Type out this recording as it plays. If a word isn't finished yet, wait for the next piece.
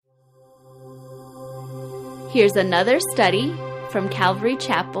Here's another study from Calvary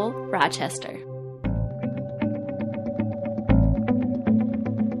Chapel, Rochester.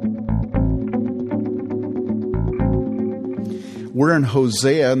 We're in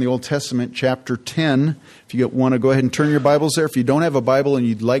Hosea in the Old Testament, chapter 10. If you want to go ahead and turn your Bibles there. If you don't have a Bible and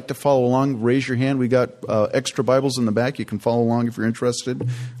you'd like to follow along, raise your hand. We got extra Bibles in the back. You can follow along if you're interested.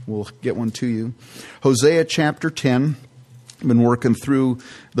 We'll get one to you. Hosea chapter 10. I've been working through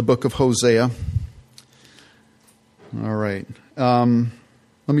the book of Hosea. All right. Let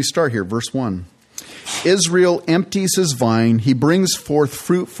me start here. Verse 1. Israel empties his vine. He brings forth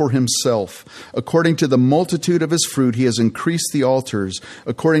fruit for himself. According to the multitude of his fruit, he has increased the altars.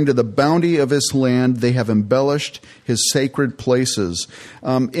 According to the bounty of his land, they have embellished his sacred places.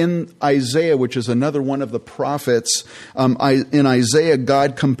 In Isaiah, which is another one of the prophets, in Isaiah,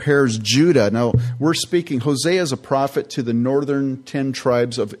 God compares Judah. Now, we're speaking, Hosea is a prophet to the northern 10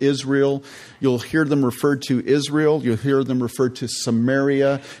 tribes of Israel. You'll hear them referred to Israel. You'll hear them referred to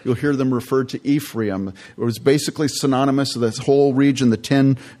Samaria. You'll hear them referred to Ephraim. It was basically synonymous with this whole region, the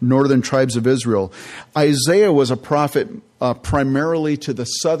 10 northern tribes of Israel. Isaiah was a prophet primarily to the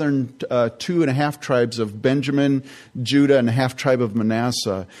southern 2.5 tribes of Benjamin, Judah, and a half tribe of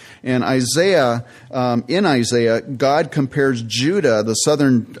Manasseh. And in Isaiah, God compares Judah, the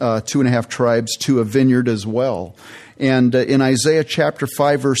southern 2.5 tribes, to a vineyard as well. And in Isaiah chapter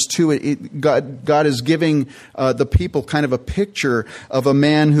 5, verse 2, God is giving the people kind of a picture of a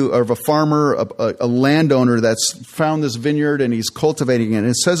man of a farmer, a landowner that's found this vineyard and he's cultivating it. And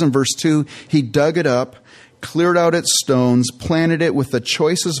it says in verse 2, he dug it up, cleared out its stones, planted it with the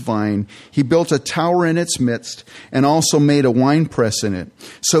choicest vine. He built a tower in its midst and also made a winepress in it.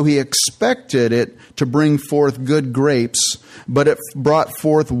 So he expected it to bring forth good grapes, but it brought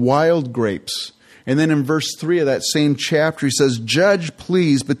forth wild grapes. And then in verse 3 of that same chapter, he says, judge,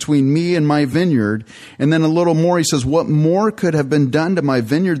 please, between me and my vineyard. And then a little more, he says, what more could have been done to my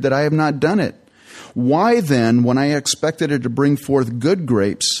vineyard that I have not done it? Why then, when I expected it to bring forth good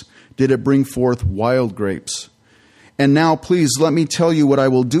grapes, did it bring forth wild grapes? And now, please, let me tell you what I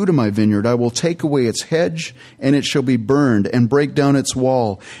will do to my vineyard. I will take away its hedge, and it shall be burned, and break down its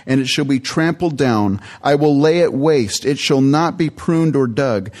wall, and it shall be trampled down. I will lay it waste. It shall not be pruned or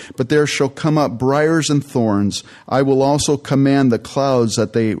dug, but there shall come up briars and thorns. I will also command the clouds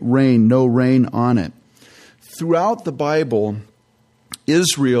that they rain no rain on it. Throughout the Bible,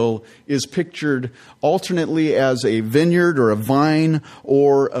 Israel is pictured alternately as a vineyard or a vine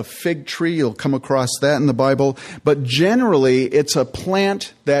or a fig tree. You'll come across that in the Bible. But generally, it's a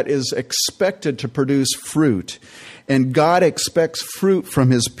plant that is expected to produce fruit. And God expects fruit from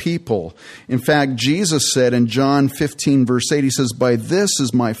his people. In fact, Jesus said in John 15, verse 8, he says, by this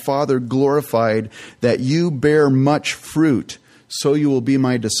is my Father glorified, that you bear much fruit, so you will be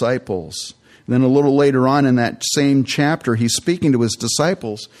my disciples. Then a little later on in that same chapter, he's speaking to his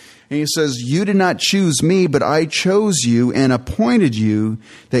disciples, and he says, you did not choose me, but I chose you and appointed you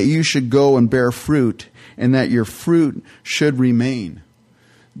that you should go and bear fruit, and that your fruit should remain.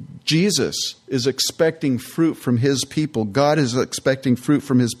 Jesus is expecting fruit from his people. God is expecting fruit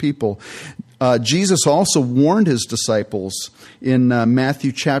from his people. Jesus also warned his disciples in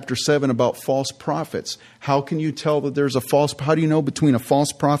Matthew chapter 7 about false prophets. How can you tell that there's how do you know between a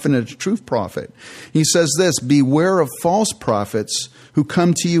false prophet and a true prophet? He says this, beware of false prophets who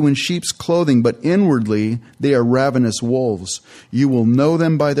come to you in sheep's clothing, but inwardly they are ravenous wolves. You will know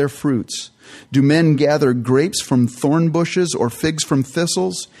them by their fruits. Do men gather grapes from thorn bushes or figs from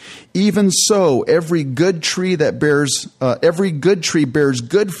thistles? Even so, every good tree bears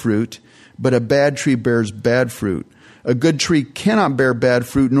good fruit, but a bad tree bears bad fruit. A good tree cannot bear bad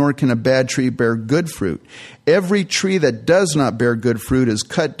fruit, nor can a bad tree bear good fruit. Every tree that does not bear good fruit is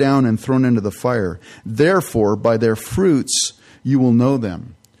cut down and thrown into the fire. Therefore, by their fruits you will know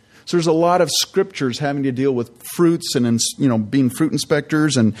them. So there's a lot of scriptures having to deal with fruits and being fruit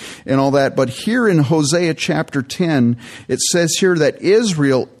inspectors and all that. But here in Hosea chapter 10, it says here that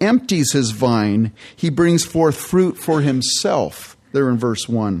Israel empties his vine. He brings forth fruit for himself. There in verse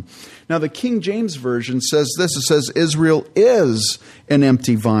 1. Now the King James Version says this. It says, Israel is an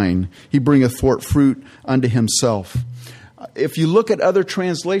empty vine. He bringeth forth fruit unto himself. If you look at other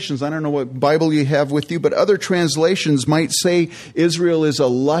translations, I don't know what Bible you have with you, but other translations might say Israel is a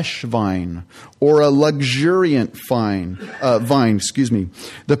lush vine or a luxuriant vine.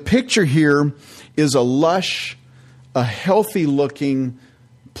 The picture here is a lush, a healthy-looking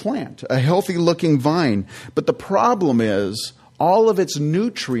plant, a healthy-looking vine. But the problem is all of its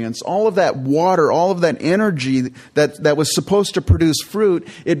nutrients, all of that water, all of that energy that was supposed to produce fruit,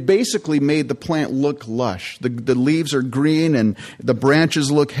 it basically made the plant look lush. The leaves are green and the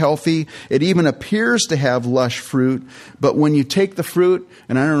branches look healthy. It even appears to have lush fruit, but when you take the fruit,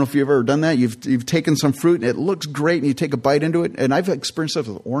 and I don't know if you've ever done that, you've taken some fruit and it looks great and you take a bite into it, and I've experienced that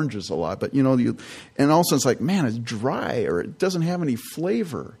with oranges a lot, but and all of a sudden it's like, man, it's dry or it doesn't have any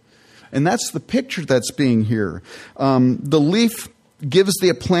flavor. And that's the picture that's being here. The leaf gives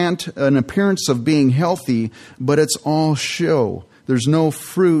the plant an appearance of being healthy, but it's all show. There's no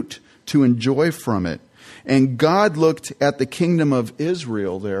fruit to enjoy from it. And God looked at the kingdom of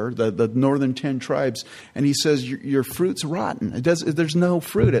Israel there, the northern 10 tribes, and he says, your fruit's rotten. There's no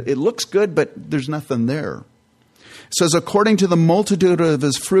fruit. It looks good, but there's nothing there. It says, according to the multitude of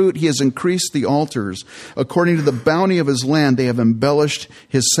his fruit, he has increased the altars. According to the bounty of his land, they have embellished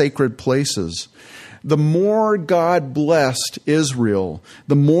his sacred places. The more God blessed Israel,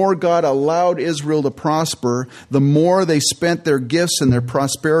 the more God allowed Israel to prosper, the more they spent their gifts and their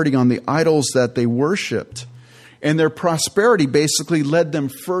prosperity on the idols that they worshipped. And their prosperity basically led them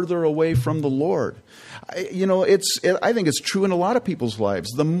further away from the Lord. I think it's true in a lot of people's lives.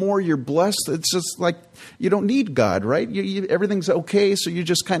 The more you're blessed, it's just like you don't need God, right? Everything's okay, so you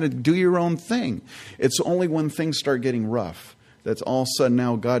just kind of do your own thing. It's only when things start getting rough that's all of a sudden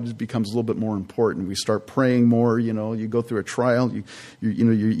now God becomes a little bit more important. We start praying more. You go through a trial.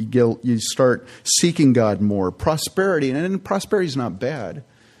 You start seeking God more. Prosperity, and prosperity is not bad,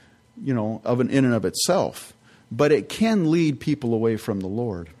 in and of itself, but it can lead people away from the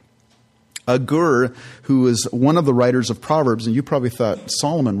Lord. Agur, who is one of the writers of Proverbs, and you probably thought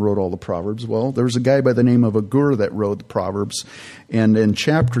Solomon wrote all the Proverbs. Well, there was a guy by the name of Agur that wrote the Proverbs. And in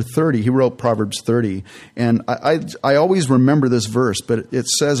chapter 30, he wrote Proverbs 30. And I always remember this verse, but it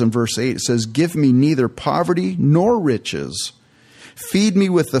says in verse 8, it says, give me neither poverty nor riches. Feed me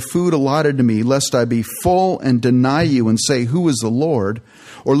with the food allotted to me, lest I be full and deny you and say, who is the Lord?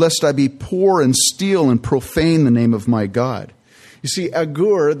 Or lest I be poor and steal and profane the name of my God. You see,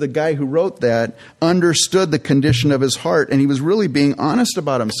 Agur, the guy who wrote that, understood the condition of his heart, and he was really being honest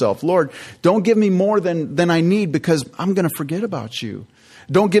about himself. Lord, don't give me more than I need because I'm going to forget about you.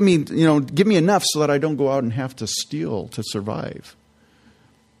 Don't give me enough so that I don't go out and have to steal to survive.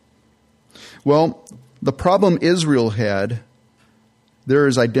 Well, the problem Israel had, there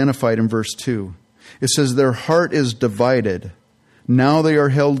is identified in verse 2. It says, their heart is divided. Now they are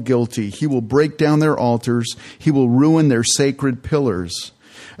held guilty. He will break down their altars. He will ruin their sacred pillars.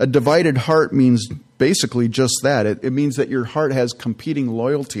 A divided heart means basically just that. It means that your heart has competing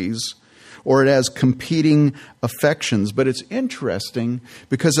loyalties or it has competing affections. But it's interesting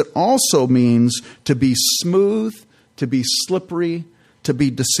because it also means to be smooth, to be slippery, to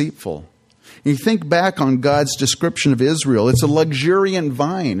be deceitful. You think back on God's description of Israel. It's a luxuriant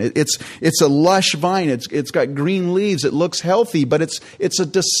vine. It's a lush vine. It's got green leaves. It looks healthy, but it's a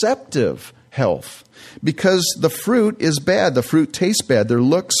deceptive health because the fruit is bad. The fruit tastes bad. Their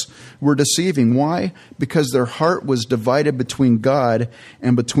looks were deceiving. Why? Because their heart was divided between God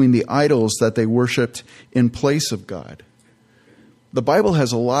and between the idols that they worshipped in place of God. The Bible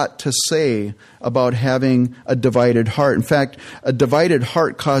has a lot to say about having a divided heart. In fact, a divided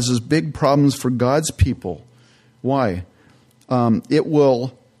heart causes big problems for God's people. Why? It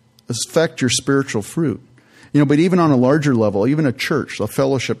will affect your spiritual fruit. But even on a larger level, even a church, a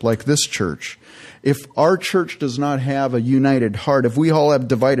fellowship like this church, if our church does not have a united heart, if we all have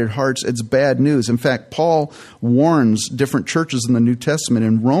divided hearts, it's bad news. In fact, Paul warns different churches in the New Testament.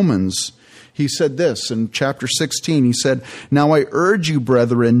 In Romans, he said this in chapter 16. He said, now I urge you,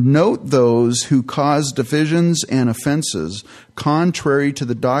 brethren, note those who cause divisions and offenses, contrary to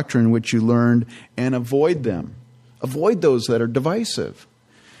the doctrine which you learned, and avoid them. Avoid those that are divisive.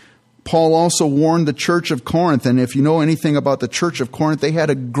 Paul also warned the church of Corinth, and if you know anything about the church of Corinth, they had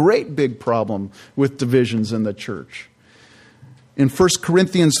a great big problem with divisions in the church. In 1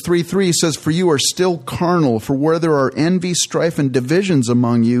 Corinthians 3:3, he says, for you are still carnal, for where there are envy, strife, and divisions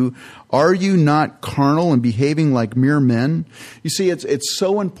among you, are you not carnal and behaving like mere men? You see, it's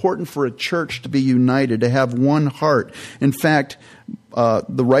so important for a church to be united, to have one heart. In fact,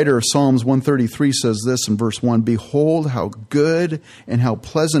 the writer of Psalms 133 says this in verse 1, behold how good and how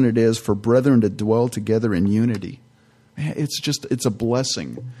pleasant it is for brethren to dwell together in unity. It's a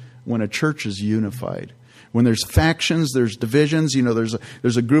blessing when a church is unified. When there's factions, there's divisions.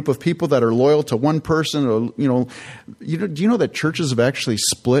 There's a group of people that are loyal to one person. Do you know that churches have actually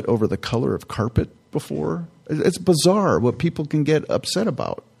split over the color of carpet before? It's bizarre what people can get upset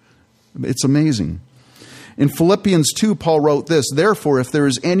about. It's amazing. In Philippians 2, Paul wrote this, therefore, if there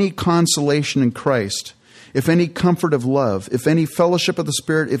is any consolation in Christ, if any comfort of love, if any fellowship of the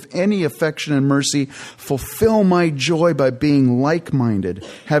Spirit, if any affection and mercy, fulfill my joy by being like-minded,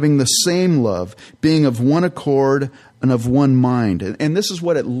 having the same love, being of one accord and of one mind. And this is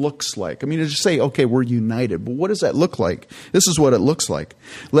what it looks like. I mean, to just say, okay, we're united. But what does that look like? This is what it looks like.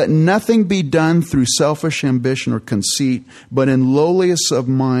 Let nothing be done through selfish ambition or conceit, but in lowliness of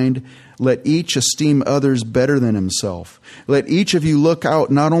mind, let each esteem others better than himself. Let each of you look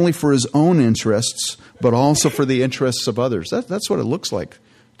out not only for his own interests, but also for the interests of others. That's what it looks like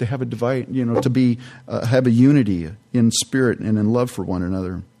to have a divide, to have a unity in spirit and in love for one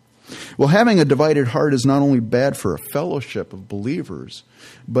another. Well, having a divided heart is not only bad for a fellowship of believers,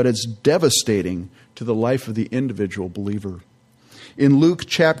 but it's devastating to the life of the individual believer. In Luke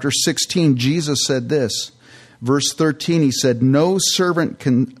chapter 16, Jesus said this. Verse 13, he said, "No servant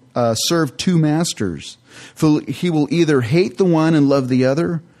can serve two masters, for he will either hate the one and love the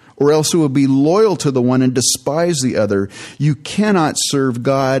other, or else he will be loyal to the one and despise the other. You cannot serve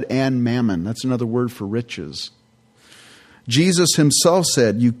God and mammon." That's another word for riches. Jesus himself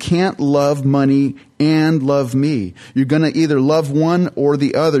said, you can't love money and love me. You're going to either love one or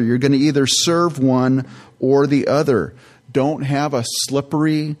the other. You're going to either serve one or the other. Don't have a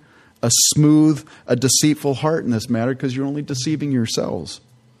slippery, a smooth, a deceitful heart in this matter, because you're only deceiving yourselves.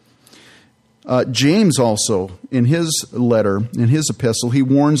 James also, in his letter, in his epistle, he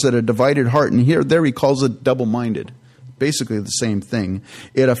warns that a divided heart, and there he calls it double-minded. Basically the same thing.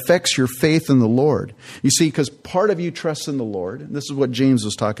 It affects your faith in the Lord. You see, because part of you trusts in the Lord, and this is what James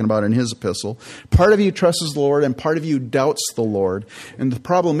was talking about in his epistle. Part of you trusts the Lord, and part of you doubts the Lord. And the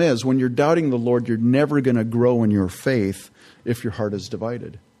problem is, when you're doubting the Lord, you're never going to grow in your faith if your heart is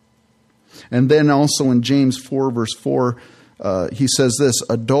divided. And then also in James 4, verse 4, he says this,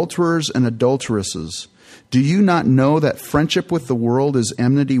 "Adulterers and adulteresses, do you not know that friendship with the world is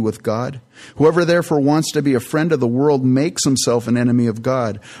enmity with God? Whoever therefore wants to be a friend of the world makes himself an enemy of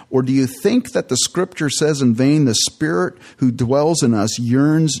God. Or do you think that the Scripture says in vain, the Spirit who dwells in us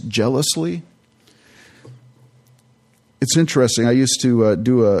yearns jealously?" It's interesting. I used to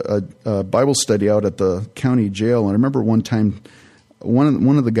do a Bible study out at the county jail, and I remember one time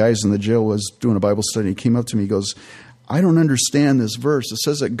one of the guys in the jail was doing a Bible study. He came up to me, he goes, "I don't understand this verse. It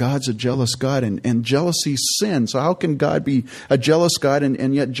says that God's a jealous God, and jealousy sin. So how can God be a jealous God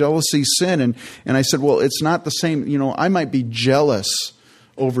and yet jealousy sin?" And I said, well, it's not the same. I might be jealous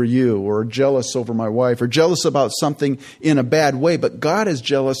over you, or jealous over my wife, or jealous about something in a bad way, but God is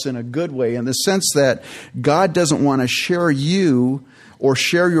jealous in a good way, in the sense that God doesn't want to share you or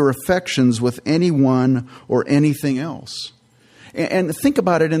share your affections with anyone or anything else. And think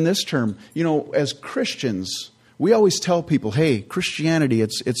about it in this term. As Christians, we always tell people, hey, Christianity,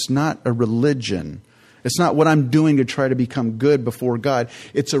 it's not a religion. It's not what I'm doing to try to become good before God.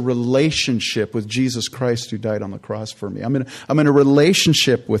 It's a relationship with Jesus Christ who died on the cross for me. I'm in a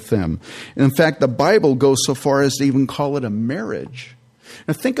relationship with Him. And in fact, the Bible goes so far as to even call it a marriage.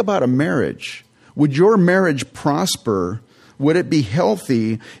 Now think about a marriage. Would your marriage prosper? Would it be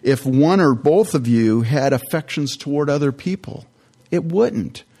healthy if one or both of you had affections toward other people? It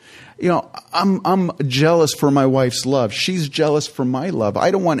wouldn't. I'm jealous for my wife's love. She's jealous for my love.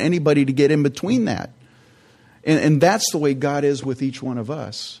 I don't want anybody to get in between that. And that's the way God is with each one of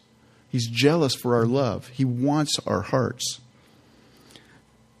us. He's jealous for our love. He wants our hearts.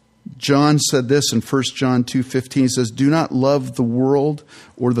 John said this in 1 John 2:15. He says, "Do not love the world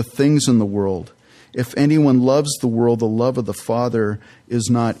or the things in the world. If anyone loves the world, the love of the Father is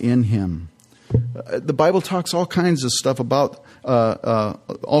not in him." The Bible talks all kinds of stuff about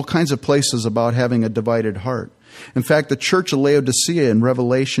all kinds of places about having a divided heart. In fact, the church of Laodicea in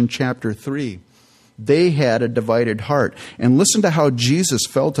Revelation chapter 3, they had a divided heart. And listen to how Jesus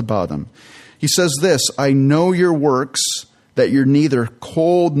felt about them. He says this, "I know your works, that you're neither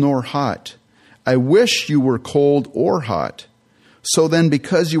cold nor hot. I wish you were cold or hot. So then,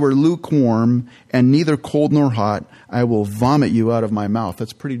 because you are lukewarm and neither cold nor hot, I will vomit you out of my mouth."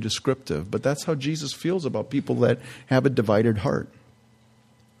 That's pretty descriptive, but that's how Jesus feels about people that have a divided heart.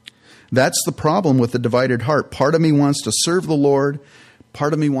 That's the problem with the divided heart. Part of me wants to serve the Lord.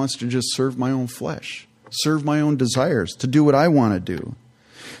 Part of me wants to just serve my own flesh, serve my own desires, to do what I want to do.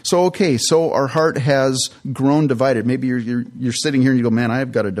 So our heart has grown divided. Maybe you're sitting here and you go, "Man,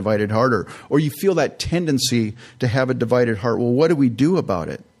 I've got a divided heart," or you feel that tendency to have a divided heart. Well, what do we do about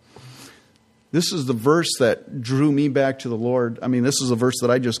it? This is the verse that drew me back to the Lord. I mean, this is a verse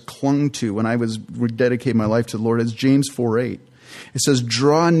that I just clung to when I was rededicating my life to the Lord. It's James 4:8. It says,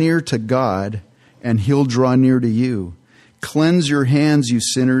 "Draw near to God, and He'll draw near to you. Cleanse your hands, you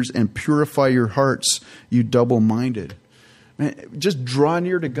sinners, and purify your hearts, you double-minded." Man, just draw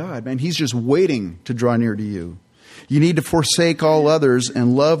near to God, man. He's just waiting to draw near to you. You need to forsake all others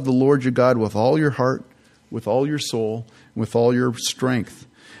and love the Lord your God with all your heart, with all your soul, with all your strength.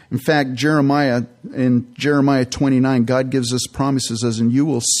 In fact, in Jeremiah 29, God gives us promises as in, you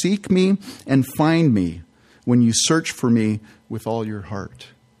will seek me and find me when you search for me with all your heart.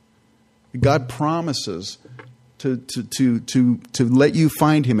 God promises to let you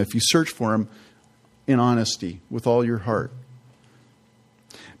find him if you search for him in honesty with all your heart.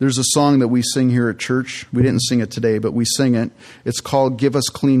 There's a song that we sing here at church. We didn't sing it today, but we sing it. It's called Give Us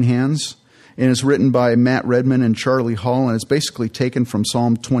Clean Hands. And it's written by Matt Redman and Charlie Hall, and it's basically taken from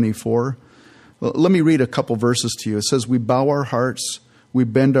Psalm 24. Well, let me read a couple verses to you. It says, we bow our hearts, we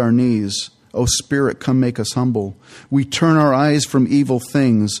bend our knees. O Spirit, come make us humble. We turn our eyes from evil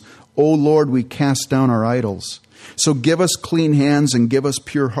things. O Lord, we cast down our idols. So give us clean hands and give us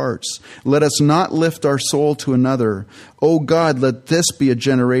pure hearts. Let us not lift our soul to another. O God, let this be a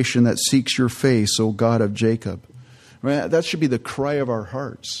generation that seeks your face, O God of Jacob. Right? That should be the cry of our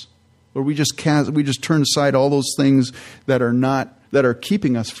hearts. Or we just turn aside all those things that are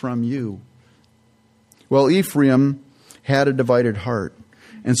keeping us from you. Well, Ephraim had a divided heart.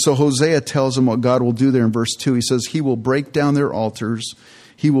 And so Hosea tells him what God will do there in verse 2. He says, he will break down their altars.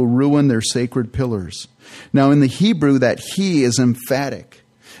 He will ruin their sacred pillars. Now in the Hebrew, that he is emphatic.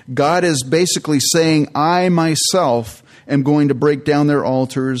 God is basically saying, I myself am going to break down their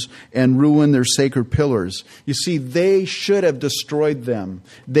altars and ruin their sacred pillars. You see, they should have destroyed them.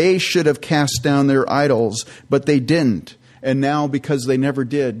 They should have cast down their idols, but they didn't. And now, because they never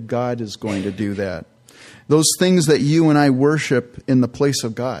did, God is going to do that. Those things that you and I worship in the place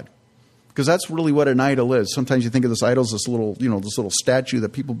of God. Because that's really what an idol is. Sometimes you think of this idol as this little statue that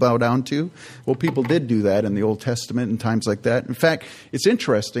people bow down to. Well, people did do that in the Old Testament and times like that. In fact, it's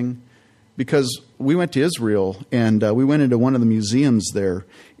interesting because we went to Israel and we went into one of the museums there,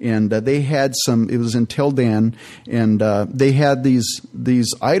 and they had it was in Tel Dan, and they had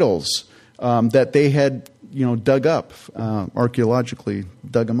these idols that they had dug up, archaeologically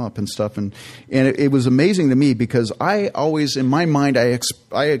dug them up and stuff. And it was amazing to me because I always, in my mind, I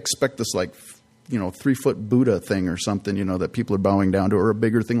expect this 3-foot Buddha thing or something, that people are bowing down to, or a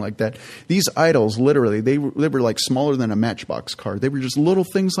bigger thing like that. These idols, literally, they were like smaller than a matchbox card. They were just little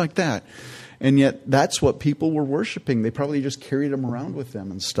things like that. And yet that's what people were worshiping. They probably just carried them around with them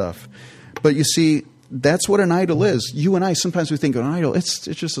and stuff. But you see, that's what an idol is. You and I, sometimes we think of an idol, it's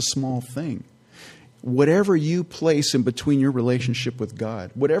just a small thing. Whatever you place in between your relationship with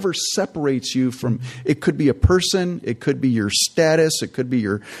God, whatever separates you from, it could be a person, it could be your status, it could be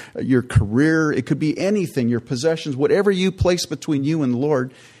your career, it could be anything, your possessions, whatever you place between you and the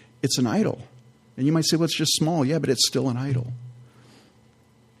Lord, it's an idol. And you might say, well, it's just small. Yeah, but it's still an idol.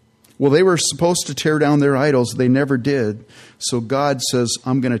 Well, they were supposed to tear down their idols. They never did. So God says,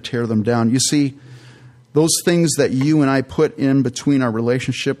 I'm going to tear them down. You see, those things that you and I put in between our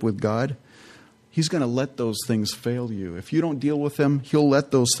relationship with God, He's going to let those things fail you. If you don't deal with them, He'll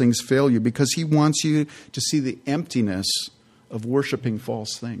let those things fail you because He wants you to see the emptiness of worshiping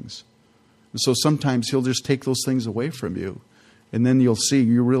false things. And so sometimes He'll just take those things away from you. And then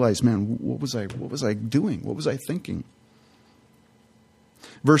you realize, man, what was I doing? What was I thinking?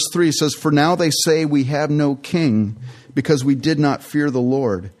 Verse 3 says, for now they say we have no king because we did not fear the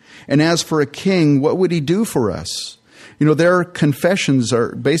Lord. And as for a king, what would he do for us? Their confessions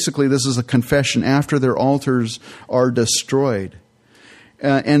are, basically this is a confession after their altars are destroyed.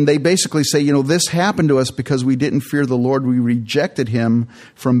 And they basically say, this happened to us because we didn't fear the Lord. We rejected Him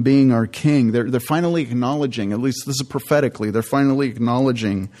from being our king. They're finally acknowledging, at least this is prophetically, they're finally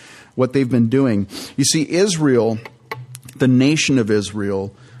acknowledging what they've been doing. You see, Israel, the nation of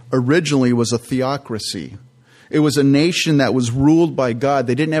Israel, originally was a theocracy. It was a nation that was ruled by God.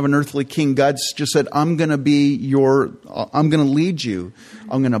 They didn't have an earthly king. God just said, I'm going to lead you.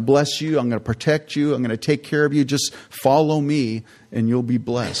 I'm going to bless you. I'm going to protect you. I'm going to take care of you. Just follow me and you'll be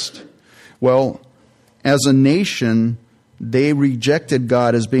blessed. Well, as a nation, they rejected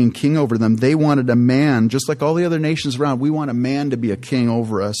God as being king over them. They wanted a man, just like all the other nations around. We want a man to be a king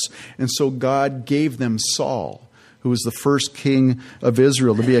over us. And so God gave them Saul, who was the first king of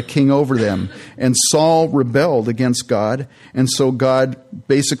Israel, to be a king over them. And Saul rebelled against God, and so God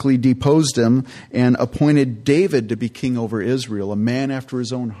basically deposed him and appointed David to be king over Israel, a man after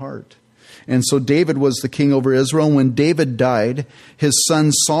his own heart. And so David was the king over Israel. And when David died, his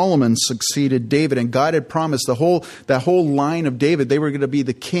son Solomon succeeded David. And God had promised that whole line of David, they were going to be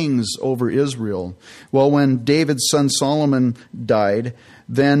the kings over Israel. Well, when David's son Solomon died,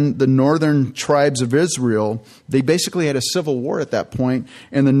 then the northern tribes of Israel, they basically had a civil war at that point,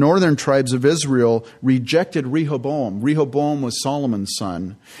 and the northern tribes of Israel rejected Rehoboam. Rehoboam was Solomon's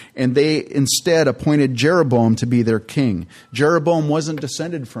son, and they instead appointed Jeroboam to be their king. Jeroboam wasn't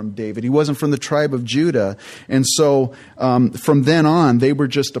descended from David. He wasn't from the tribe of Judah, and so from then on, they were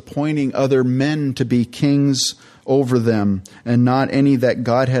just appointing other men to be kings over them, and not any that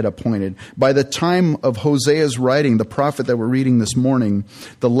God had appointed. By the time of Hosea's writing, the prophet that we're reading this morning,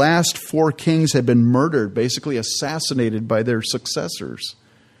 the last 4 kings had been murdered, basically assassinated by their successors.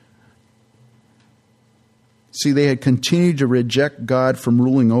 See, they had continued to reject God from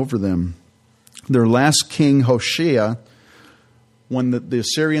ruling over them. Their last king, Hosea, when the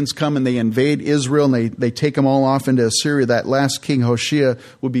Assyrians come and they invade Israel and they take them all off into Assyria, that last king, Hosea,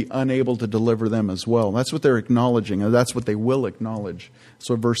 would be unable to deliver them as well. That's what they're acknowledging, and that's what they will acknowledge. That's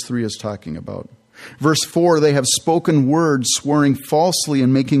what verse 3 is talking about. Verse 4, they have spoken words, swearing falsely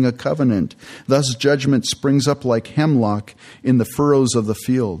and making a covenant. Thus judgment springs up like hemlock in the furrows of the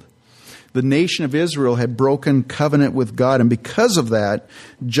field. The nation of Israel had broken covenant with God, and because of that,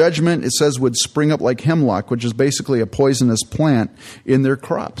 judgment, it says, would spring up like hemlock, which is basically a poisonous plant, in their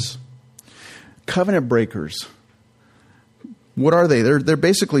crops. Covenant breakers. What are they? They're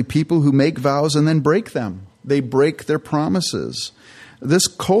basically people who make vows and then break them. They break their promises. This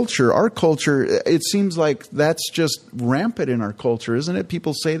culture, our culture, it seems like that's just rampant in our culture, isn't it?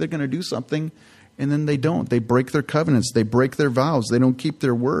 People say they're going to do something, and then they don't. They break their covenants. They break their vows. They don't keep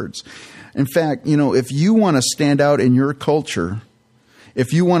their words. In fact, if you want to stand out in your culture,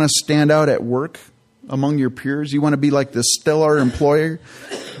 if you want to stand out at work among your peers, you want to be like this stellar employer,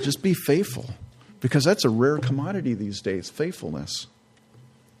 just be faithful. Because that's a rare commodity these days, faithfulness.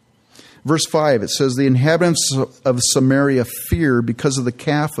 Verse 5, it says, the inhabitants of Samaria fear because of the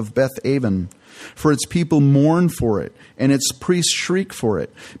calf of Beth-aven. For its people mourn for it, and its priests shriek for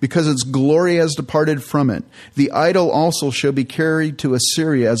it, because its glory has departed from it. The idol also shall be carried to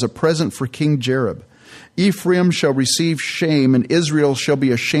Assyria as a present for King Jareb. Ephraim shall receive shame, and Israel shall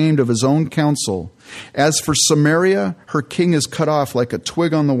be ashamed of his own counsel. As for Samaria, her king is cut off like a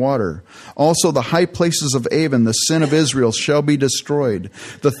twig on the water. Also the high places of Avon, the sin of Israel, shall be destroyed.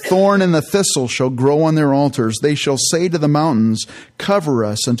 The thorn and the thistle shall grow on their altars. They shall say to the mountains, cover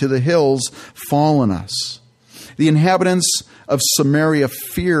us, and to the hills, fall on us. The inhabitants of Samaria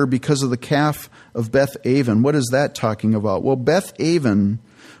fear because of the calf of Beth-aven. What is that talking about? Well, Beth-aven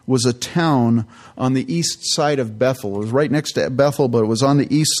was a town on the east side of Bethel. It was right next to Bethel, but it was on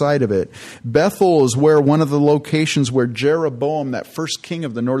the east side of it. Bethel is where one of the locations where Jeroboam, that first king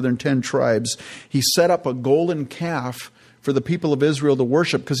of the northern 10 tribes, he set up a golden calf for the people of Israel to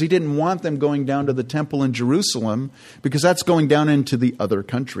worship, because he didn't want them going down to the temple in Jerusalem, because that's going down into the other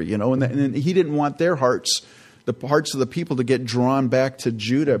country, and he didn't want their hearts, the hearts of the people, to get drawn back to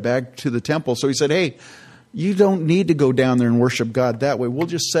Judah, back to the temple. So he said, hey, you don't need to go down there and worship God that way. We'll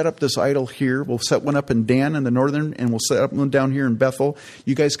just set up this idol here. We'll set one up in Dan in the northern, and we'll set up one down here in Bethel.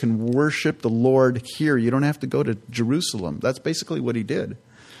 You guys can worship the Lord here. You don't have to go to Jerusalem. That's basically what he did.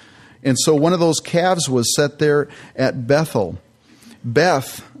 And so one of those calves was set there at Bethel.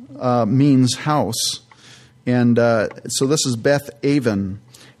 Beth means house. And so this is Beth-aven.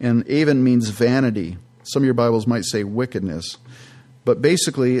 And Aven means vanity. Some of your Bibles might say wickedness. But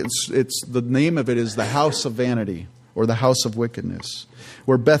basically, it's the name of it is the house of vanity, or the house of wickedness.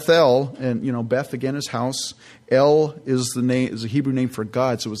 Where Bethel, and Beth again is house. El is a Hebrew name for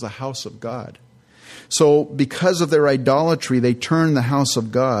God, so it was the house of God. So because of their idolatry, they turned the house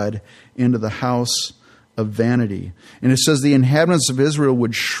of God into the house of vanity. And it says the inhabitants of Israel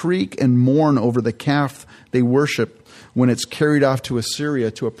would shriek and mourn over the calf they worship when it's carried off to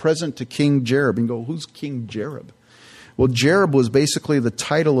Assyria, to a present to King Jareb. And go, who's King Jareb? Well, Jareb was basically the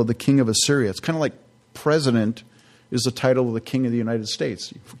title of the king of Assyria. It's kind of like president is the title of the king of the United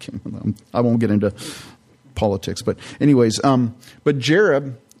States. I won't get into politics, but anyways, but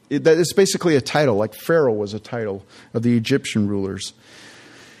Jareb, it's basically a title, like Pharaoh was a title of the Egyptian rulers.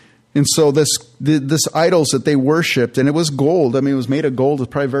 And so this idols that they worshipped, and it was gold. I mean, it was made of gold.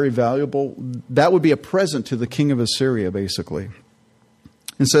 It's probably very valuable. That would be a present to the king of Assyria, basically.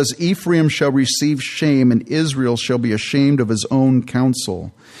 It says, Ephraim shall receive shame, and Israel shall be ashamed of his own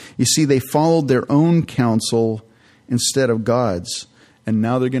counsel. You see, they followed their own counsel instead of God's. And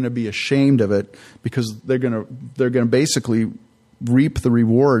now they're going to be ashamed of it, because they're going to basically reap the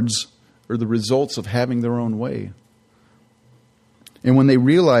rewards or the results of having their own way. And when they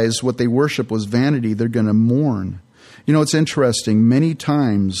realize what they worship was vanity, they're going to mourn. It's interesting. Many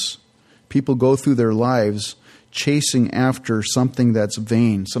times people go through their lives chasing after something that's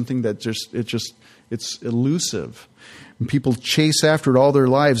vain, something that it's elusive. And people chase after it all their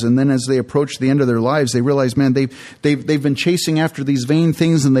lives, and then as they approach the end of their lives, they realize, man, they've been chasing after these vain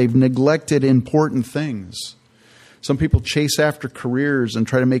things, and they've neglected important things. Some people chase after careers and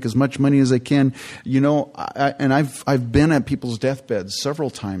try to make as much money as they can. I've been at people's deathbeds several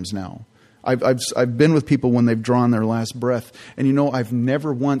times now. I've been with people when they've drawn their last breath. And I've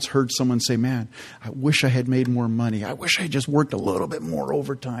never once heard someone say, man, I wish I had made more money. I wish I had just worked a little bit more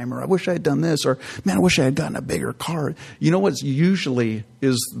overtime, or I wish I had done this, or man, I wish I had gotten a bigger car. You know what's usually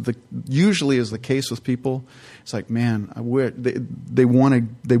is the case with people? It's like, man, I wish they want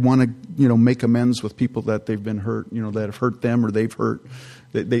to make amends with people that they've been hurt, that have hurt them or they've hurt.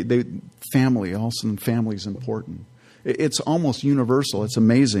 Family, also family is important. It's almost universal. It's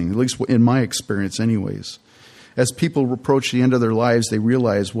amazing, at least in my experience anyways. As people approach the end of their lives, they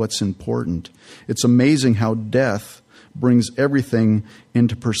realize what's important. It's amazing how death brings everything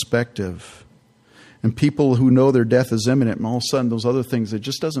into perspective. And people who know their death is imminent, and all of a sudden those other things, it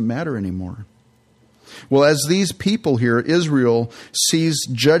just doesn't matter anymore. Well, as these people here, Israel, sees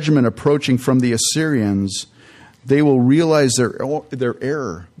judgment approaching from the Assyrians, they will realize their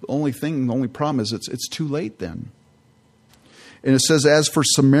error. The only problem is it's too late then. And it says, as for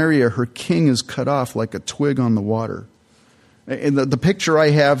Samaria, her king is cut off like a twig on the water. And the picture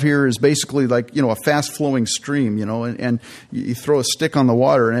I have here is basically like, a fast-flowing stream, and you throw a stick on the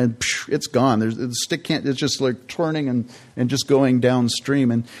water and it's gone. The stick it's just like turning and just going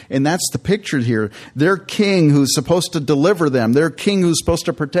downstream. And that's the picture here. Their king who's supposed to deliver them, their king who's supposed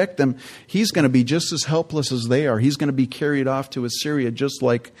to protect them, he's going to be just as helpless as they are. He's going to be carried off to Assyria just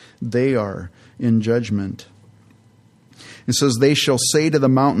like they are in judgment. It says, they shall say to the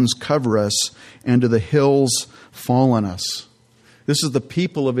mountains, cover us, and to the hills, fall on us. This is the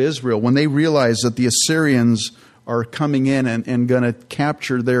people of Israel. When they realize that the Assyrians are coming in and going to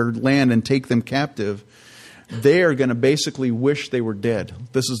capture their land and take them captive, they are going to basically wish they were dead.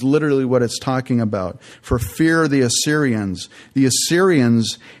 This is literally what it's talking about. For fear of the Assyrians. The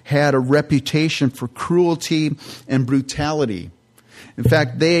Assyrians had a reputation for cruelty and brutality. In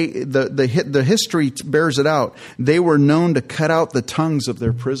fact, the history bears it out. They were known to cut out the tongues of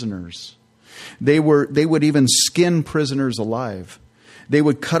their prisoners. They would even skin prisoners alive. They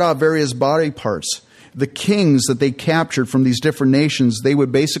would cut off various body parts. The kings that they captured from these different nations, they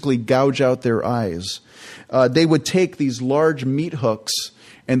would basically gouge out their eyes. They would take these large meat hooks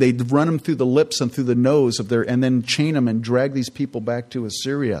and they'd run them through the lips and through the nose and then chain them and drag these people back to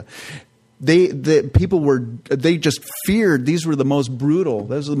Assyria. They just feared these were the most brutal.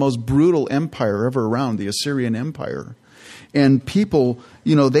 This is the most brutal empire ever around, the Assyrian Empire. And people,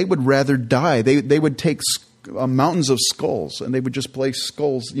 they would rather die. They would take mountains of skulls and they would just place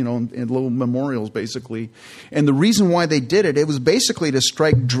skulls, in little memorials basically. And the reason why they did it was basically to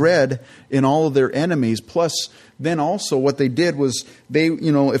strike dread in all of their enemies. Plus, then also what they did was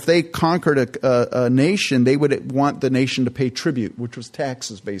if they conquered a nation, they would want the nation to pay tribute, which was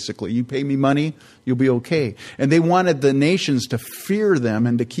taxes basically. You pay me money, you'll be okay. And they wanted the nations to fear them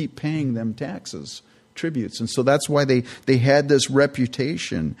and to keep paying them taxes. Tributes. And so that's why they had this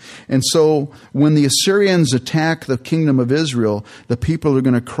reputation. And so when the Assyrians attack the kingdom of Israel, the people are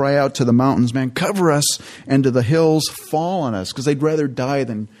going to cry out to the mountains, man, cover us, and to the hills, fall on us, because they'd rather die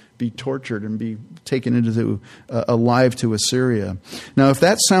than be tortured and be taken into alive to Assyria. Now, if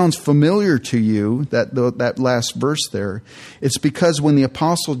that sounds familiar to you, that last verse there, it's because when the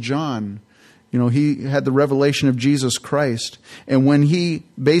Apostle John, he had the revelation of Jesus Christ. And when he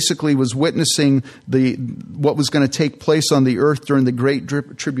basically was witnessing what was going to take place on the earth during the Great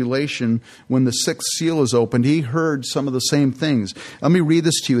Tribulation, when the sixth seal is opened, he heard some of the same things. Let me read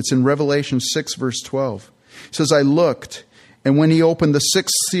this to you. It's in Revelation 6, verse 12. It says, I looked, and when he opened the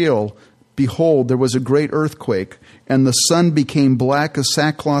sixth seal, behold, there was a great earthquake, and the sun became black as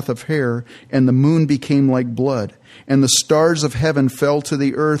sackcloth of hair, and the moon became like blood. And the stars of heaven fell to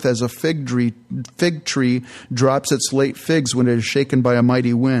the earth as a fig tree drops its late figs when it is shaken by a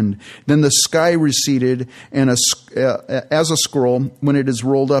mighty wind. Then the sky receded as a scroll when it is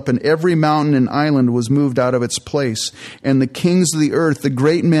rolled up, and every mountain and island was moved out of its place. And the kings of the earth, the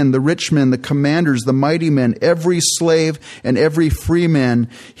great men, the rich men, the commanders, the mighty men, every slave and every free man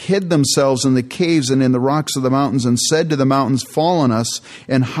hid themselves in the caves and in the rocks of the mountains, and said to the mountains, fall on us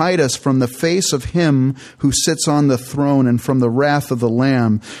and hide us from the face of him who sits on the throne and from the wrath of the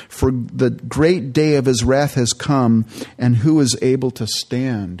Lamb, for the great day of his wrath has come, and who is able to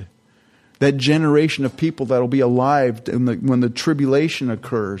stand? That generation of people that will be alive when the tribulation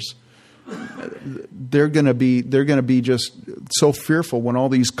occurs they're going to be just so fearful when all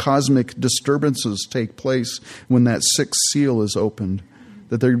these cosmic disturbances take place, when that sixth seal is opened,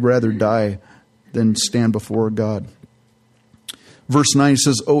 that they'd rather die than stand before God. Verse 9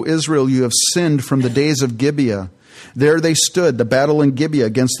 says, O Israel, you have sinned from the days of Gibeah. There they stood, the battle in Gibeah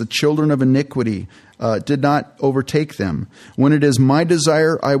against the children of iniquity did not overtake them. When it is my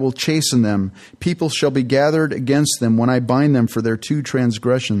desire, I will chasten them. People shall be gathered against them when I bind them for their two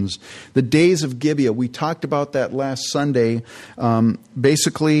transgressions. The days of Gibeah, we talked about that last Sunday.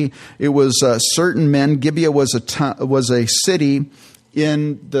 Basically, it was certain men. Gibeah was a city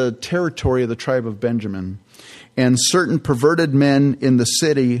in the territory of the tribe of Benjamin. And certain perverted men in the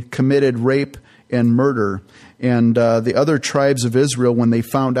city committed rape and murder. And the other tribes of Israel, when they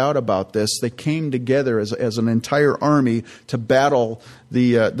found out about this, they came together as an entire army to battle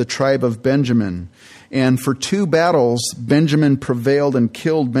the tribe of Benjamin. And for 2 battles, Benjamin prevailed and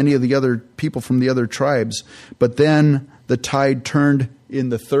killed many of the other people from the other tribes. But then the tide turned in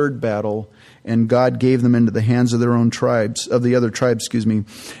the 3rd battle, and God gave them into the hands of their own tribes, of the other tribes,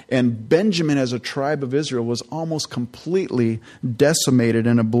 And Benjamin, as a tribe of Israel, was almost completely decimated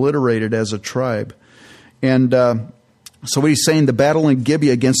and obliterated as a tribe. And so what he's saying, the battle in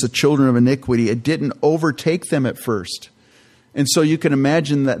Gibeah against the children of iniquity, it didn't overtake them at first. And so you can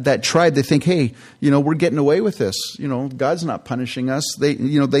imagine that tribe, they think, hey, we're getting away with this. God's not punishing us.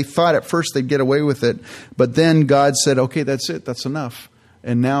 They thought at first they'd get away with it. But then God said, okay, that's it. That's enough.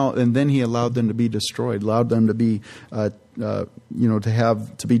 And then he allowed them to be destroyed, allowed them to be,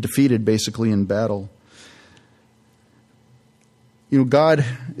 to be defeated basically in battle. God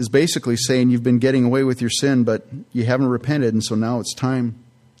is basically saying you've been getting away with your sin, but you haven't repented, and so now it's time.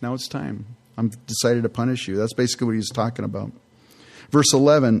 Now it's time. I'm decided to punish you. That's basically what he's talking about. Verse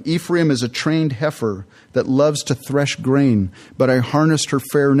 11, Ephraim is a trained heifer that loves to thresh grain, but I harnessed her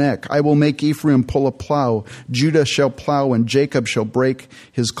fair neck. I will make Ephraim pull a plow. Judah shall plow, and Jacob shall break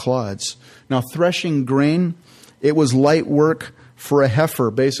his clods. Now, threshing grain, it was light work for a heifer.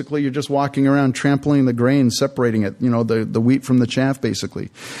 Basically, you're just walking around trampling the grain, separating it, the wheat from the chaff, basically.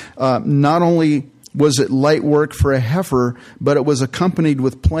 Not only was it light work for a heifer, but it was accompanied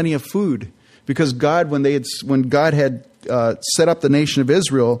with plenty of food. Because God, when God had set up the nation of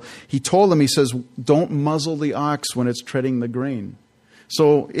Israel, he told them, he says, don't muzzle the ox when it's treading the grain.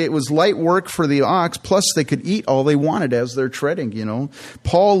 So it was light work for the ox, plus they could eat all they wanted as they're treading,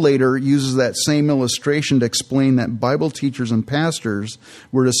 Paul later uses that same illustration to explain that Bible teachers and pastors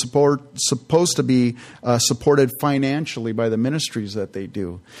were supposed to be supported financially by the ministries that they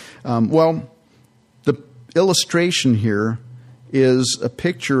do. The illustration here is a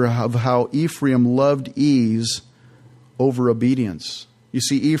picture of how Ephraim loved ease over obedience. You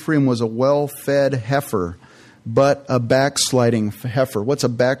see, Ephraim was a well-fed heifer, but a backsliding heifer. What's a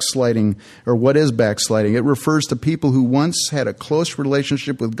backsliding, or what is backsliding? It refers to people who once had a close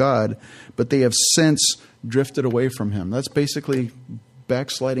relationship with God, but they have since drifted away from him. That's basically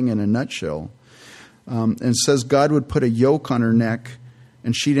backsliding in a nutshell. And says God would put a yoke on her neck,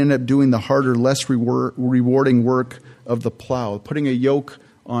 and she'd end up doing the harder, less rewarding work of the plow, putting a yoke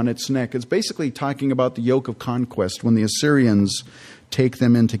on its neck. It's basically talking about the yoke of conquest when the Assyrians take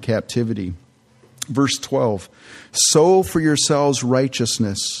them into captivity. Verse 12, sow for yourselves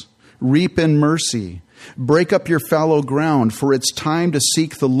righteousness, reap in mercy, break up your fallow ground, for it's time to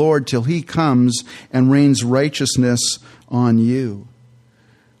seek the Lord till he comes and rains righteousness on you.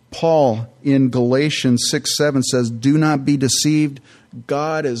 Paul in Galatians 6:7 says, do not be deceived,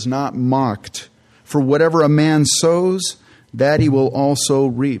 God is not mocked. For whatever a man sows, that he will also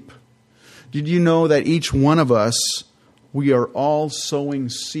reap. Did you know that each one of us, we are all sowing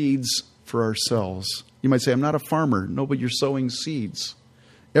seeds for ourselves? You might say, I'm not a farmer. No, but you're sowing seeds.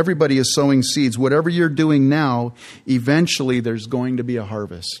 Everybody is sowing seeds. Whatever you're doing now, eventually there's going to be a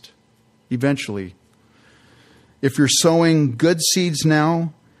harvest. Eventually. If you're sowing good seeds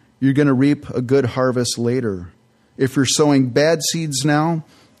now, you're going to reap a good harvest later. If you're sowing bad seeds now,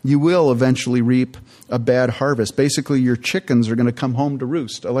 you will eventually reap a bad harvest. Basically, your chickens are going to come home to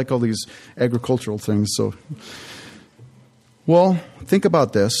roost. I like all these agricultural things. Well, think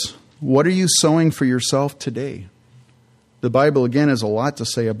about this. What are you sowing for yourself today? The Bible, again, has a lot to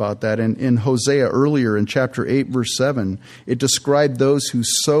say about that. And in Hosea earlier in chapter 8, verse 7, it described those who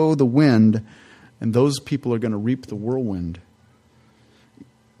sow the wind, and those people are going to reap the whirlwind.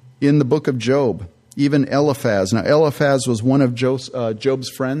 In the book of Job, even Eliphaz. Now, Eliphaz was one of Job's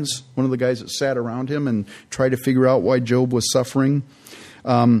friends, one of the guys that sat around him and tried to figure out why Job was suffering.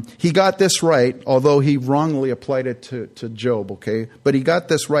 He got this right, although he wrongly applied it to Job, okay? But he got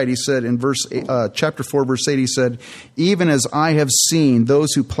this right. He said in chapter 4, verse 8, he said, even as I have seen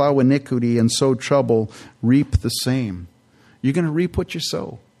those who plow iniquity and sow trouble reap the same. You're going to reap what you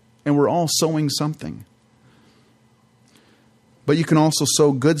sow. And we're all sowing something. But you can also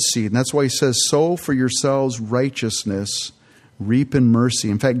sow good seed. And that's why he says, sow for yourselves righteousness, reap in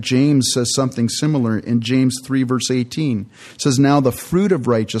mercy. In fact, James says something similar in James 3, verse 18. It says, now the fruit of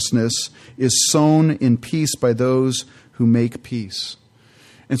righteousness is sown in peace by those who make peace.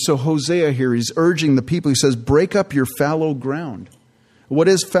 And so Hosea here, he's urging the people, he says, break up your fallow ground. What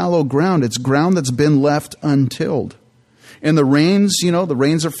is fallow ground? It's ground that's been left untilled. And the rains, the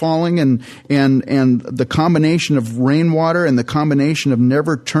rains are falling, and the combination of rainwater and the combination of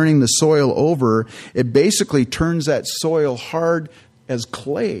never turning the soil over, it basically turns that soil hard as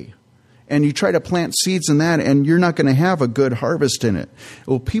clay. And you try to plant seeds in that, and you're not going to have a good harvest in it.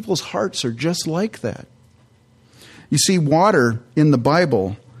 Well, people's hearts are just like that. You see, water in the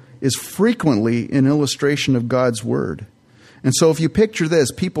Bible is frequently an illustration of God's Word. And so if you picture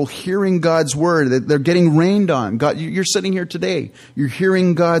this, people hearing God's Word, they're getting rained on. God, you're sitting here today, you're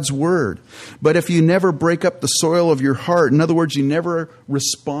hearing God's Word. But if you never break up the soil of your heart, in other words, you never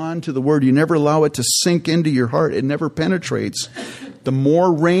respond to the Word, you never allow it to sink into your heart, it never penetrates, the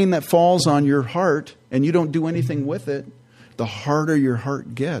more rain that falls on your heart and you don't do anything with it, the harder your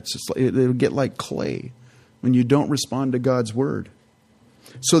heart gets. It'll get like clay when you don't respond to God's Word.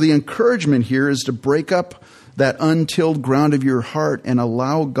 So the encouragement here is to break up that untilled ground of your heart and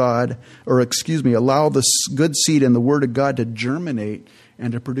allow the good seed in the Word of God to germinate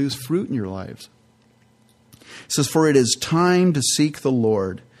and to produce fruit in your lives. It says, for it is time to seek the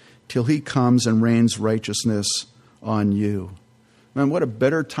Lord till He comes and rains righteousness on you. Man, what a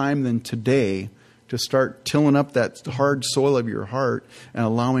better time than today to start tilling up that hard soil of your heart and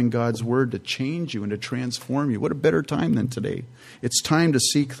allowing God's Word to change you and to transform you. What a better time than today. It's time to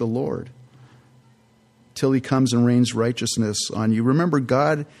seek the Lord till He comes and rains righteousness on you. Remember,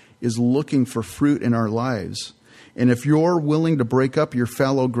 God is looking for fruit in our lives. And if you're willing to break up your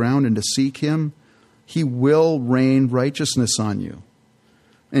fallow ground and to seek Him, He will rain righteousness on you.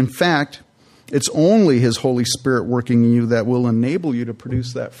 In fact, it's only His Holy Spirit working in you that will enable you to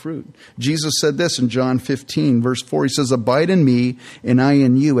produce that fruit. Jesus said this in John 15, verse 4. He says, abide in me and I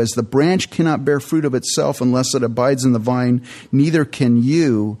in you. As the branch cannot bear fruit of itself unless it abides in the vine, neither can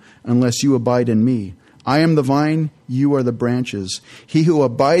you unless you abide in me. I am the vine, you are the branches. He who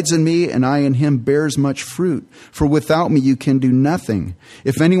abides in me and I in him bears much fruit. For without me you can do nothing.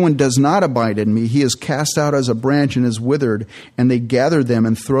 If anyone does not abide in me, he is cast out as a branch and is withered, and they gather them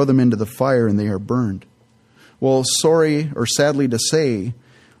and throw them into the fire, and they are burned. Well, sadly to say,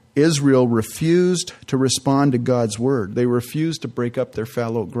 Israel refused to respond to God's word. They refused to break up their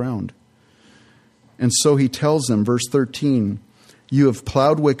fallow ground. And so he tells them, verse 13, you have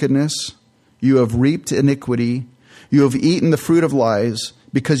plowed wickedness, you have reaped iniquity, you have eaten the fruit of lies,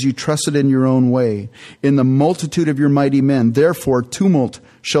 because you trusted in your own way, in the multitude of your mighty men. Therefore tumult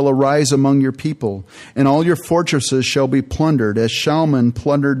shall arise among your people, and all your fortresses shall be plundered, as Shalman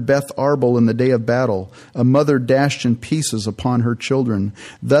plundered Beth Arbel in the day of battle, a mother dashed in pieces upon her children.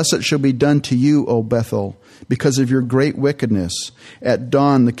 Thus it shall be done to you, O Bethel, because of your great wickedness. At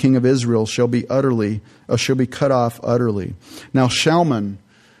dawn the king of Israel shall be cut off utterly. Now Shalman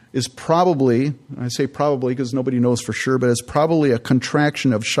is probably, I say probably because nobody knows for sure, but it's probably a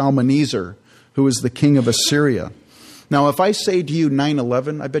contraction of Shalmaneser, who is the king of Assyria. Now, if I say to you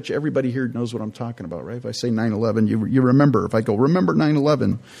 9/11, I bet you everybody here knows what I'm talking about, right? If I say 9/11, you remember. If I go, remember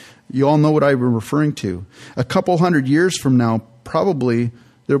 9/11, you all know what I'm referring to. A couple hundred years from now, probably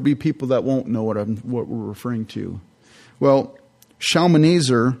there'll be people that won't know what we're referring to. Well,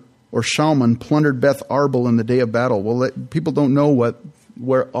 Shalmaneser or Shalman plundered Beth Arbel in the day of battle. Well, people don't know where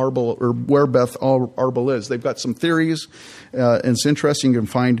Beth Arbel is. They've got some theories, and it's interesting. You can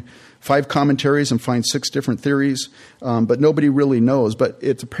find 5 commentaries and find 6 different theories, but nobody really knows. But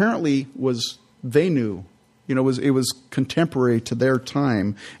it apparently they knew, it was contemporary to their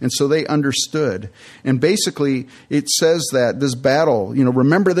time, and so they understood. And basically, it says that this battle,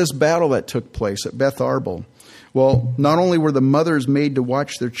 remember this battle that took place at Beth Arbel. Well, not only were the mothers made to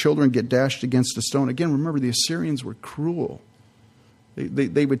watch their children get dashed against a stone. Again, remember, the Assyrians were cruel.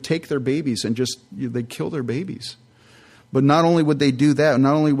 They would take their babies and they'd kill their babies. But not only would they do that,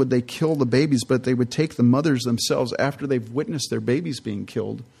 not only would they kill the babies, but they would take the mothers themselves after they've witnessed their babies being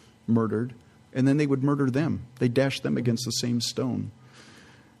killed, murdered, and then they would murder them. They dashed them against the same stone.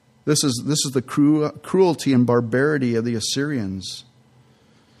 This is the cruelty and barbarity of the Assyrians.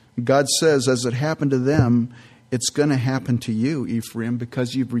 God says, as it happened to them, it's going to happen to you, Ephraim,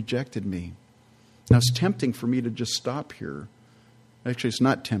 because you've rejected me. Now, it's tempting for me to just stop here. Actually, it's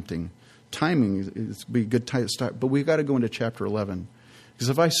not tempting. Timing is be a good time to stop. But we've got to go into chapter 11. Because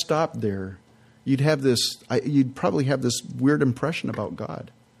if I stopped there, you'd probably have this weird impression about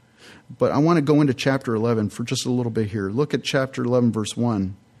God. But I want to go into chapter 11 for just a little bit here. Look at chapter 11, verse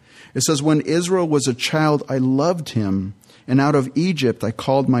 1. It says, when Israel was a child, I loved him, and out of Egypt I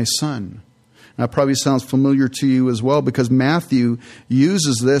called my son. Now, that probably sounds familiar to you as well, because Matthew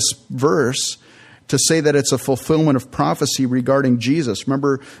uses this verse to say that it's a fulfillment of prophecy regarding Jesus.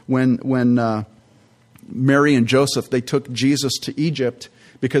 Remember when Mary and Joseph, they took Jesus to Egypt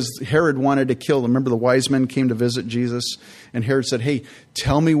because Herod wanted to kill them. Remember the wise men came to visit Jesus, and Herod said, hey,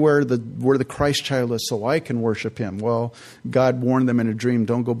 tell me where the Christ child is so I can worship him. Well, God warned them in a dream,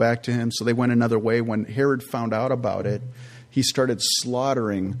 don't go back to him. So they went another way. When Herod found out about it, he started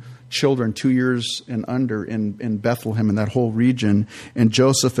slaughtering children 2 years and under in Bethlehem and that whole region. And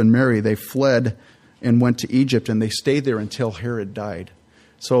Joseph and Mary, they fled and went to Egypt, and they stayed there until Herod died.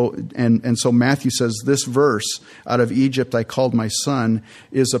 So so Matthew says this verse, out of Egypt I called my son,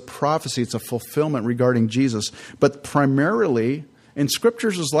 is a prophecy. It's a fulfillment regarding Jesus. But primarily, and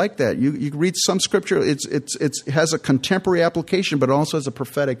scriptures is like that. You read some scripture, it has a contemporary application, but it also has a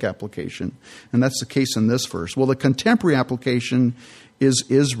prophetic application. And that's the case in this verse. Well, the contemporary application is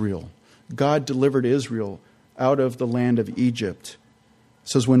Israel. God delivered Israel out of the land of Egypt. It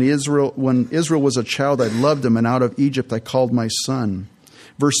says, when Israel was a child, I loved him, and out of Egypt I called my son.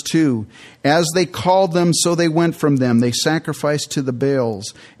 Verse 2, as they called them, so they went from them. They sacrificed to the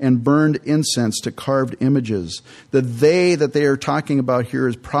Baals and burned incense to carved images. The they that they are talking about here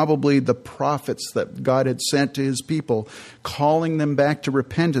is probably the prophets that God had sent to his people, calling them back to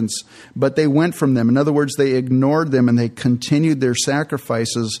repentance. But they went from them. In other words, they ignored them and they continued their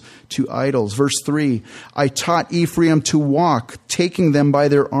sacrifices to idols. Verse 3, I taught Ephraim to walk, taking them by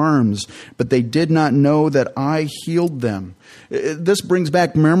their arms, but they did not know that I healed them. This brings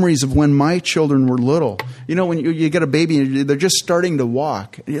back memories of when my children were little. You know, when you get a baby and they're just starting to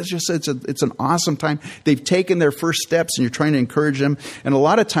walk. It's an awesome time. They've taken their first steps and you're trying to encourage them. And a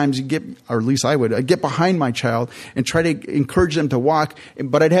lot of times you get, or at least I'd get behind my child and try to encourage them to walk.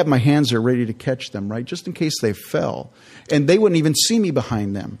 But I'd have my hands there ready to catch them, right? Just in case they fell. And they wouldn't even see me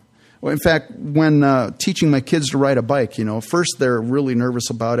behind them. Well, in fact, when teaching my kids to ride a bike, first they're really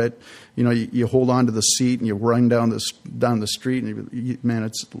nervous about it. You hold on to the seat and you run down the street, and man,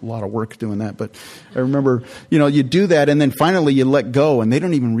 it's a lot of work doing that. But I remember, you do that, and then finally you let go, and they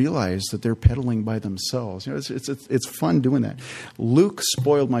don't even realize that they're pedaling by themselves. It's fun doing that. Luke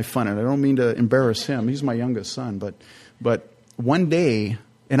spoiled my fun, and I don't mean to embarrass him. He's my youngest son, but one day,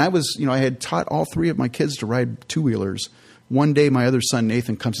 and I had taught all three of my kids to ride two-wheelers. One day, my other son,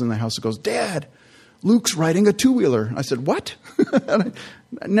 Nathan, comes in the house and goes, Dad, Luke's riding a two-wheeler. I said, what? I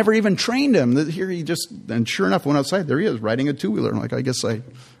never even trained him. And sure enough, went outside. There he is, riding a two-wheeler. I'm like, I guess I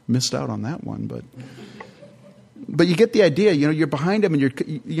missed out on that one. But you get the idea. You're behind them,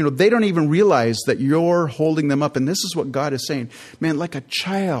 and they don't even realize that you're holding them up. And this is what God is saying. Man, like a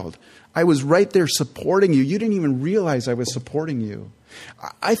child, I was right there supporting you. You didn't even realize I was supporting you.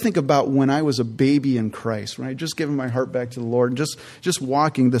 I think about when I was a baby in Christ, when I just given my heart back to the Lord, and just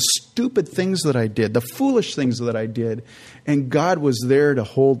walking, the stupid things that I did, the foolish things that I did, and God was there to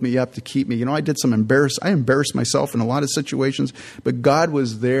hold me up, to keep me. I embarrassed myself in a lot of situations, but God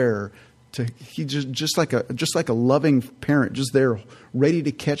was there He just like a loving parent, just there, ready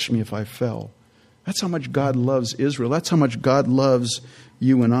to catch me if I fell. That's how much God loves Israel. That's how much God loves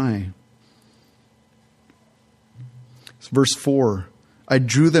you and I. Verse 4. I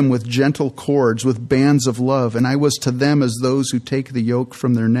drew them with gentle cords, with bands of love, and I was to them as those who take the yoke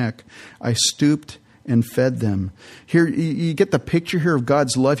from their neck. I stooped and fed them. Here, you get the picture here of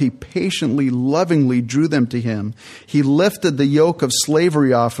God's love. He patiently, lovingly drew them to him. He lifted the yoke of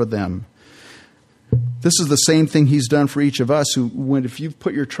slavery off of them. This is the same thing he's done for each of us, if you've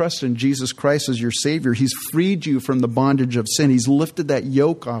put your trust in Jesus Christ as your Savior, he's freed you from the bondage of sin. He's lifted that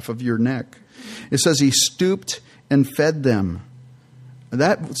yoke off of your neck. It says he stooped and fed them.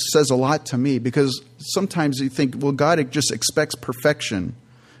 That says a lot to me, because sometimes you think, well, God just expects perfection.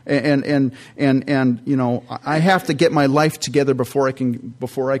 And I have to get my life together before I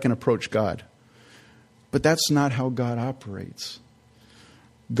can approach God. But that's not how God operates.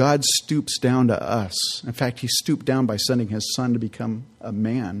 God stoops down to us. In fact, he stooped down by sending his son to become a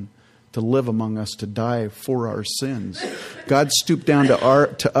man, to live among us, to die for our sins. God stooped down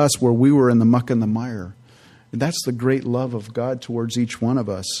to us where we were in the muck and the mire. And that's the great love of God towards each one of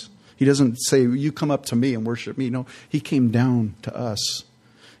us. He doesn't say, you come up to me and worship me. No, he came down to us.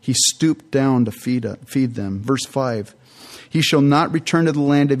 He stooped down to feed them. Verse 5. He shall not return to the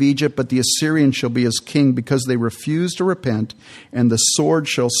land of Egypt, but the Assyrian shall be his king, because they refuse to repent, and the sword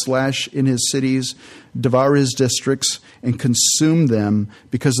shall slash in his cities, devour his districts, and consume them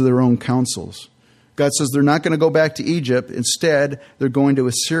because of their own counsels. God says they're not going to go back to Egypt. Instead, they're going to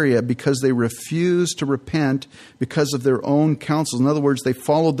Assyria because they refuse to repent because of their own counsels. In other words, they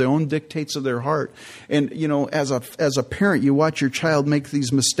followed their own dictates of their heart. And, as a parent, you watch your child make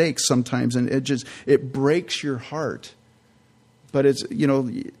these mistakes sometimes, and it breaks your heart. But it's,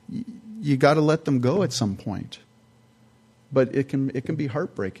 you got to let them go at some point. But it can be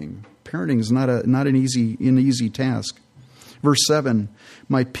heartbreaking. Parenting is not an easy task. Verse 7,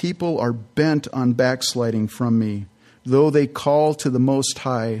 my people are bent on backsliding from me. Though they call to the Most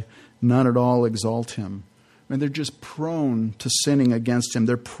High, none at all exalt him. And they're just prone to sinning against him.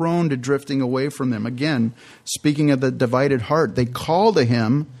 They're prone to drifting away from him. Again, speaking of the divided heart, they call to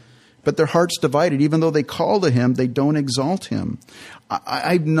him, but their heart's divided. Even though they call to him, they don't exalt him.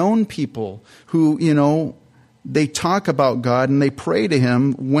 I've known people who, they talk about God and they pray to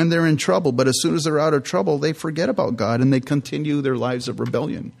him when they're in trouble. But as soon as they're out of trouble, they forget about God and they continue their lives of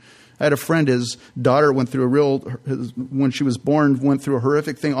rebellion. I had a friend, his daughter went through when she was born, went through a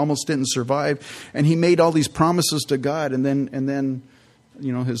horrific thing, almost didn't survive. And he made all these promises to God. And then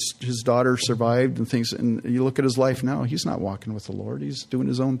his daughter survived and things. And you look at his life now, he's not walking with the Lord. He's doing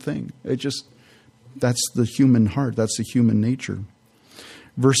his own thing. That's the human heart. That's the human nature.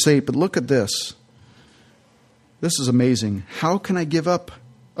 Verse 8, but look at this. This is amazing. How can I give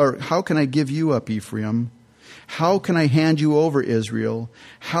you up, Ephraim? How can I hand you over, Israel?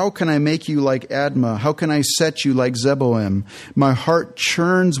 How can I make you like Admah? How can I set you like Zeboim? My heart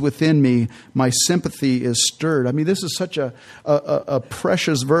churns within me. My sympathy is stirred. I mean, this is such a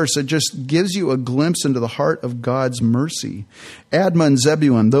precious verse. It just gives you a glimpse into the heart of God's mercy. Admah and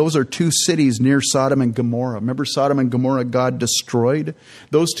Zeboim, those are two cities near Sodom and Gomorrah. Remember Sodom and Gomorrah God destroyed?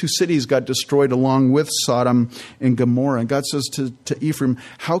 Those two cities got destroyed along with Sodom and Gomorrah. And God says to Ephraim,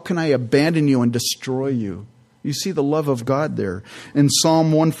 how can I abandon you and destroy you? You see the love of God there. In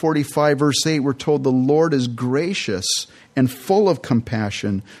Psalm 145, verse 8, we're told the Lord is gracious and full of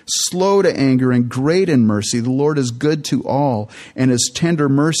compassion, slow to anger and great in mercy. The Lord is good to all, and his tender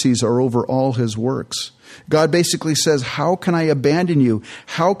mercies are over all his works. God basically says, how can I abandon you?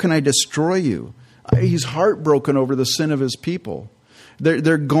 How can I destroy you? He's heartbroken over the sin of his people.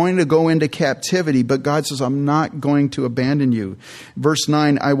 They're going to go into captivity, but God says, I'm not going to abandon you. Verse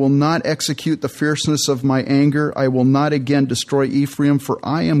 9, I will not execute the fierceness of my anger. I will not again destroy Ephraim, for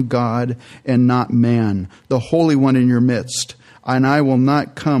I am God and not man, the Holy One in your midst, and I will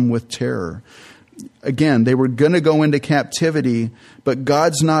not come with terror. Again, they were going to go into captivity, but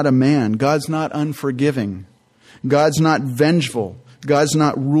God's not a man. God's not unforgiving. God's not vengeful. God's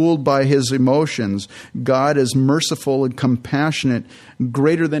not ruled by his emotions. God is merciful and compassionate,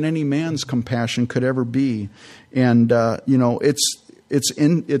 greater than any man's compassion could ever be. And, it's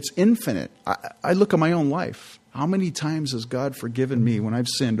infinite. I look at my own life. How many times has God forgiven me when I've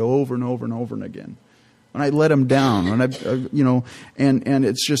sinned over and over and over and again? When I let him down, when and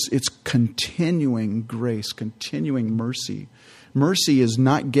it's continuing grace, continuing mercy. Mercy is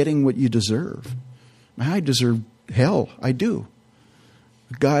not getting what you deserve. I deserve hell. I do.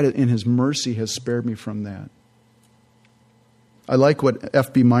 God in his mercy has spared me from that. I like what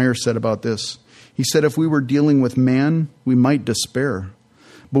F.B. Meyer said about this. He said, if we were dealing with man, we might despair.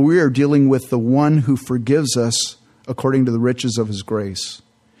 But we are dealing with the one who forgives us according to the riches of his grace.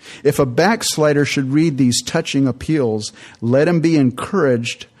 If a backslider should read these touching appeals, let him be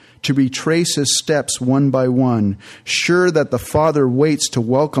encouraged to retrace his steps one by one, sure that the Father waits to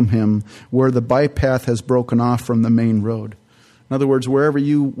welcome him where the bypath has broken off from the main road. In other words, wherever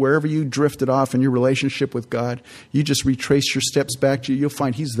you drifted off in your relationship with God, you just retrace your steps back to you. You'll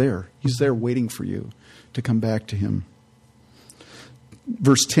find he's there. He's there waiting for you to come back to him.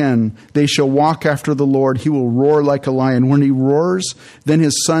 Verse 10, they shall walk after the Lord. He will roar like a lion. When he roars, then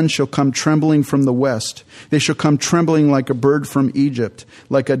his son shall come trembling from the west. They shall come trembling like a bird from Egypt,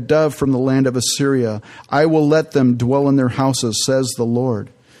 like a dove from the land of Assyria. I will let them dwell in their houses, says the Lord.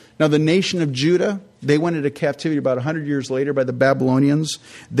 Now, the nation of Judah, they went into captivity about 100 years later by the Babylonians.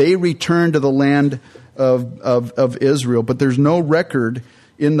 They returned to the land of Israel, but there's no record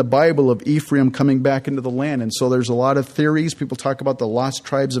in the Bible of Ephraim coming back into the land. And so there's a lot of theories. People talk about the lost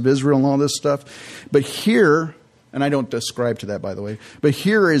tribes of Israel and all this stuff. But here, and I don't ascribe to that, by the way, but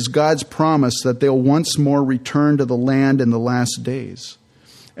here is God's promise that they'll once more return to the land in the last days.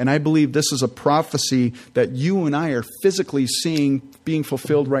 And I believe this is a prophecy that you and I are physically seeing being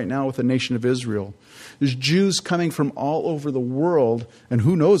fulfilled right now with the nation of Israel. There's Jews coming from all over the world, and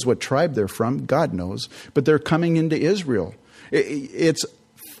who knows what tribe they're from? God knows. But they're coming into Israel.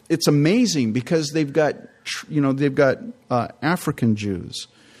 It's amazing because they've got African Jews,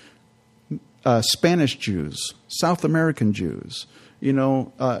 Spanish Jews, South American Jews,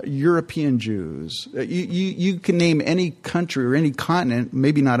 European Jews. You can name any country or any continent,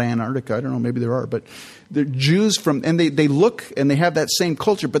 maybe not Antarctica, I don't know, maybe there are, but they're Jews and they look and they have that same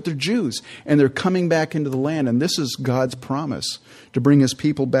culture, but they're Jews, and they're coming back into the land, and this is God's promise to bring his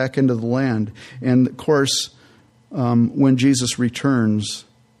people back into the land. And of course, when Jesus returns,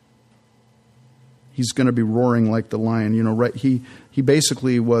 he's going to be roaring like the lion. Right? He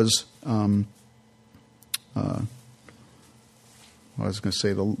basically was. I was going to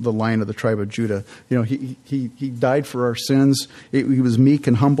say the Lion of the tribe of Judah. He died for our sins. He was meek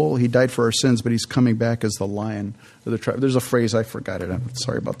and humble. He died for our sins, but he's coming back as the Lion of the tribe. There's a phrase, I forgot it. I'm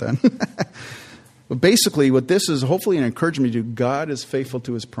sorry about that. But basically, what this is hopefully an encouragement to do. God is faithful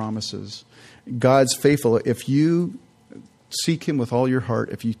to his promises. God's faithful. If you seek him with all your heart,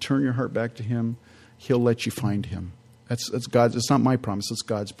 if you turn your heart back to him, he'll let you find him. That's God's. It's not my promise. It's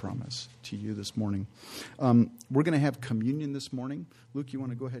God's promise to you this morning. We're going to have communion this morning. Luke, you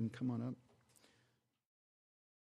want to go ahead and come on up?